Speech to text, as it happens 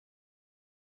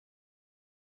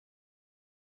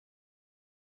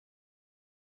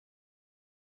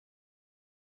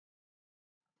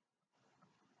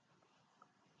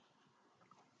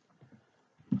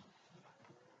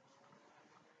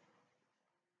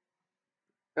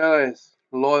Hello,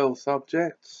 loyal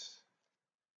subjects,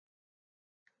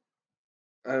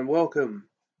 and welcome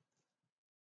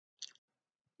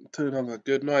to another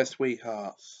Good Night,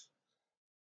 Sweethearts.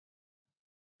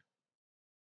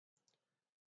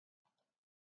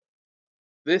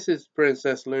 This is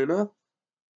Princess Luna,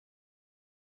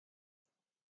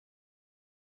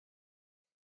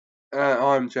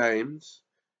 I'm James,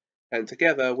 and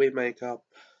together we make up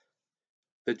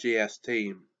the GS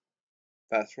team.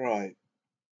 That's right.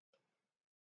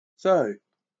 So,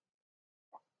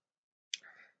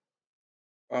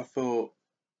 I thought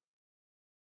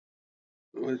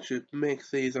we should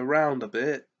mix these around a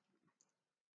bit.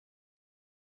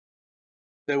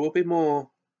 There will be more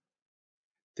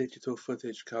digital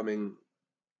footage coming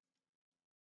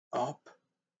up.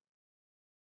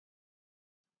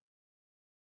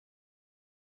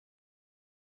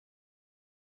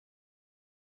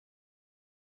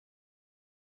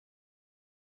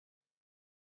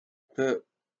 But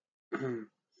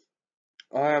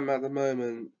I am at the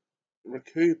moment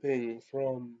recouping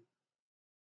from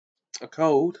a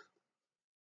cold,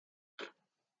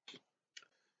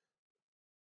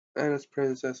 and as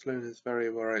Princess Luna has very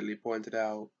rightly pointed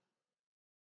out,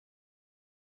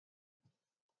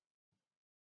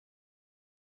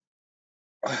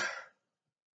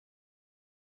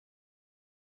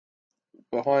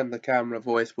 behind the camera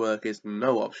voice work is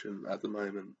no option at the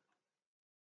moment.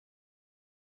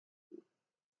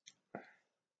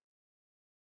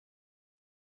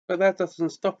 But that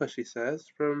doesn't stop us, she says,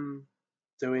 from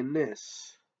doing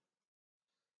this.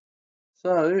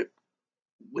 So,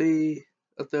 we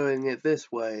are doing it this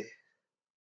way.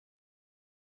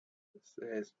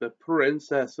 This is the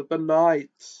Princess of the Night.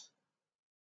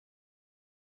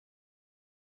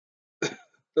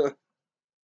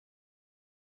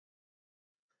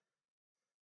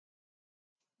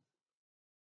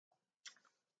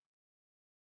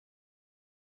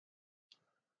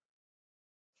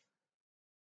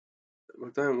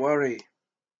 Well, don't worry.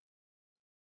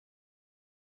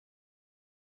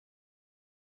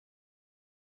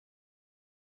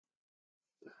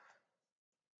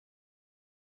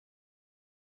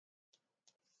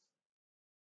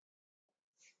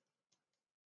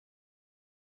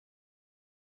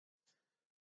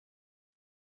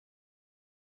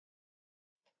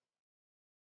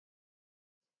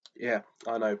 Yeah,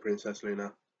 I know, Princess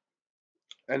Luna.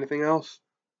 Anything else?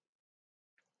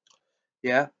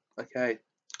 Yeah? Okay.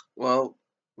 Well,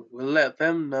 we'll let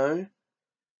them know.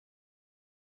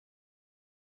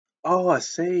 Oh, I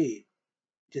see.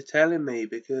 You're telling me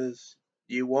because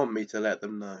you want me to let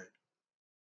them know.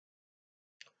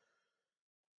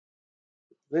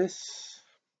 This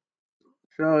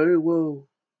show will,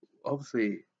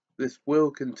 obviously, this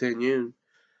will continue.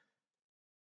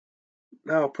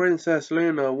 Now, Princess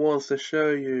Luna wants to show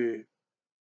you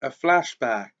a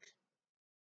flashback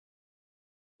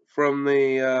from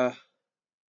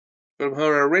from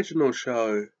her original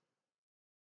show,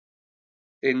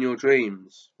 In Your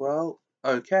Dreams. Well,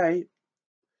 okay.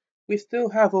 We still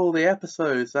have all the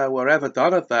episodes that were ever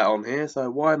done of that on here, so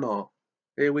why not?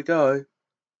 Here we go.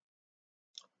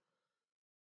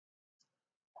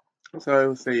 So,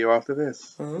 we'll see you after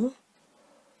this.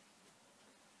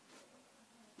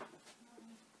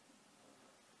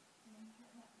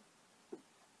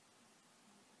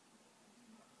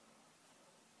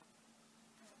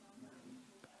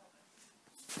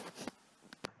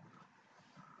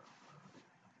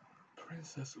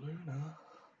 Princess Luna?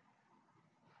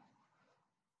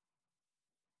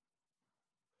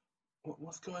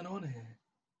 What's going on here?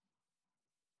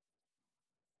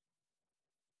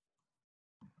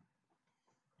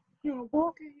 You're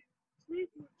walking in your sleep,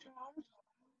 my child.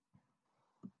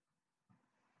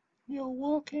 You're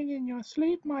walking in your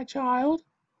sleep, my child.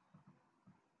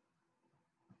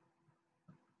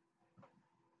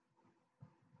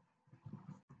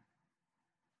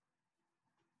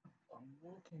 I'm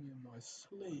walking in my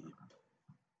sleep.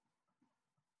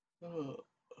 Oh.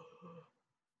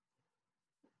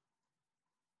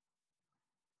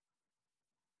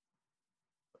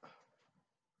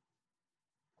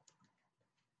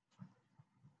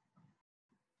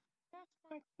 Yes,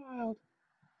 my child.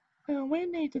 And we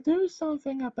need to do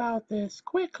something about this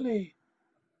quickly.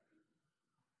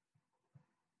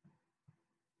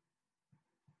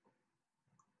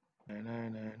 No, no,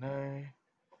 no, no.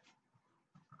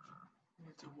 You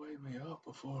need to wake me up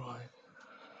before I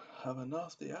have a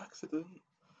nasty accident.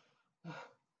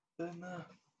 Then,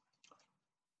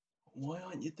 why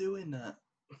aren't you doing that?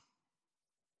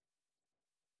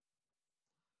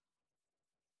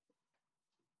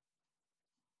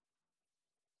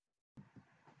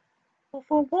 Well,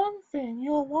 for one thing,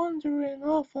 you're wandering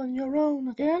off on your own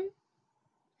again,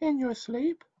 in your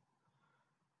sleep,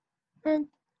 and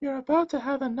you're about to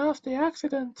have a nasty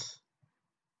accident.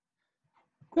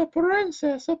 The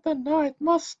Princess of the Night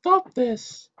must stop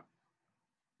this.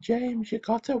 James, you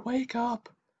gotta wake up.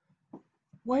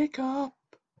 Wake up.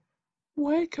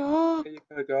 Wake up. There you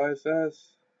go, guys.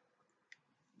 There's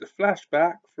the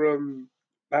flashback from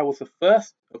that was the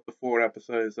first of the 4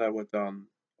 episodes that were done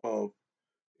of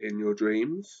In Your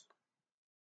Dreams.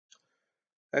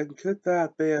 And could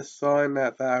that be a sign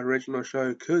that that original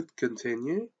show could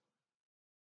continue?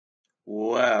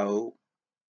 Well,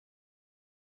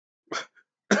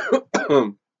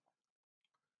 I'm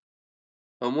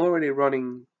already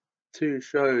running 2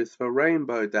 shows for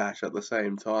Rainbow Dash at the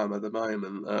same time at the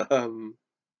moment.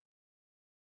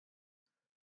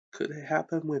 Could it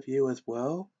happen with you as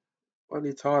well?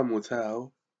 Only time will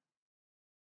tell.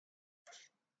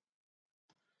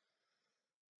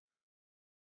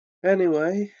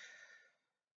 Anyway,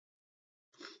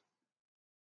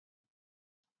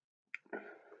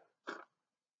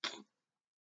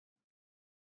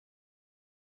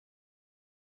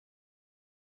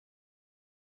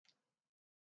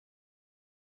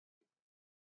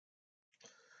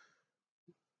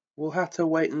 we'll have to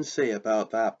wait and see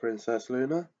about that, Princess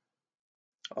Luna.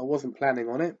 I wasn't planning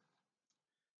on it.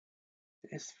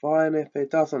 It's fine if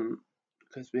it doesn't,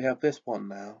 because we have this one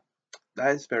now.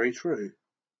 That is very true.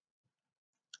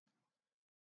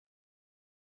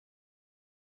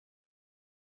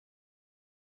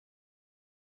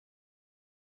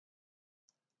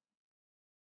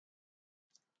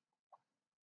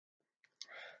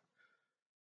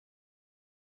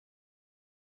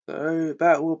 So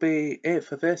that will be it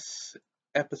for this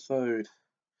episode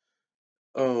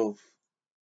of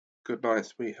Goodnight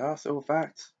Sweethearts. In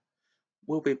fact,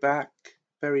 we'll be back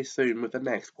very soon with the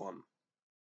next one.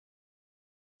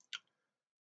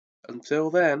 Until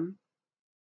then,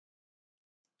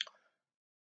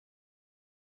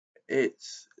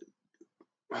 it's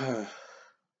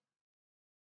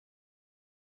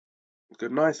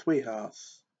Goodnight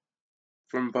Sweethearts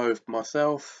from both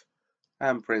myself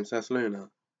and Princess Luna.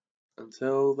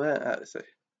 Until then,